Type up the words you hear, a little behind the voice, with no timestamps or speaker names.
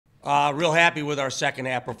Real happy with our second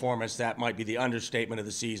half performance. That might be the understatement of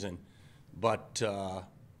the season. But to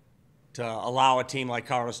allow a team like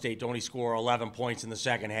Colorado State to only score 11 points in the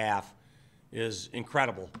second half is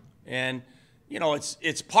incredible. And, you know,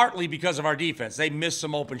 it's partly because of our defense. They missed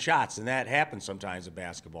some open shots, and that happens sometimes in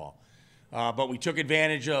basketball. But we took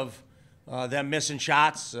advantage of them missing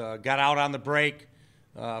shots, got out on the break,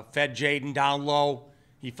 fed Jaden down low.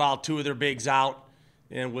 He fouled two of their bigs out,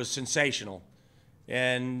 and it was sensational.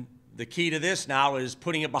 And the key to this now is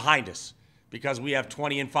putting it behind us because we have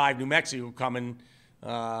 20-5 New Mexico coming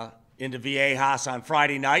into Viejas on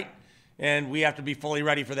Friday night, and we have to be fully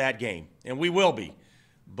ready for that game. And we will be.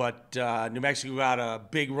 But New Mexico got a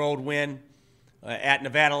big road win at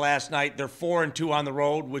Nevada last night. They're 4-2 on the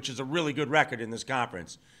road, which is a really good record in this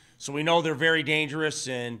conference. So we know they're very dangerous,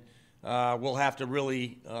 and we'll have to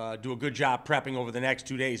really do a good job prepping over the next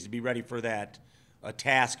 2 days to be ready for that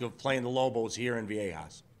task of playing the Lobos here in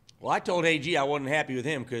Viejas. Well, I told AG I wasn't happy with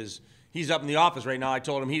him because he's up in the office right now. I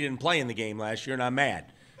told him he didn't play in the game last year, and I'm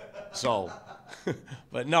mad. So,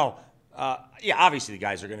 but no, yeah, obviously the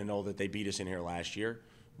guys are going to know that they beat us in here last year,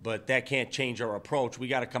 but that can't change our approach. We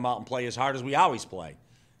got to come out and play as hard as we always play.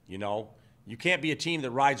 You know, you can't be a team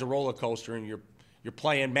that rides a roller coaster and you're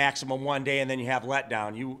playing maximum one day and then you have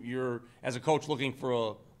letdown. You're as a coach looking for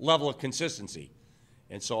a level of consistency.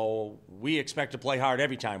 And so we expect to play hard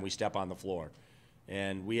every time we step on the floor.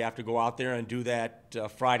 And we have to go out there and do that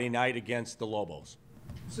Friday night against the Lobos.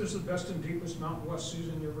 Is this the best and deepest Mountain West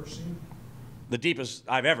season you've ever seen? The deepest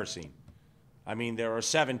I've ever seen. I mean, there are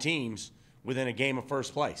 7 teams within a game of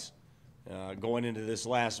first place going into this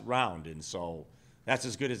last round. And so that's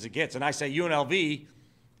as good as it gets. And I say UNLV,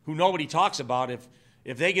 who nobody talks about,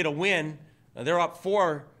 if they get a win, they're up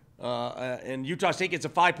 4, and Utah State gets a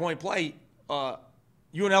 5-point play,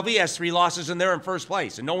 UNLV has 3 losses and they're in first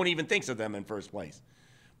place, and no one even thinks of them in first place.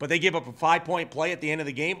 But they give up a 5-point play at the end of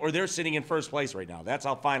the game, or they're sitting in first place right now. That's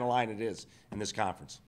how fine a line it is in this conference.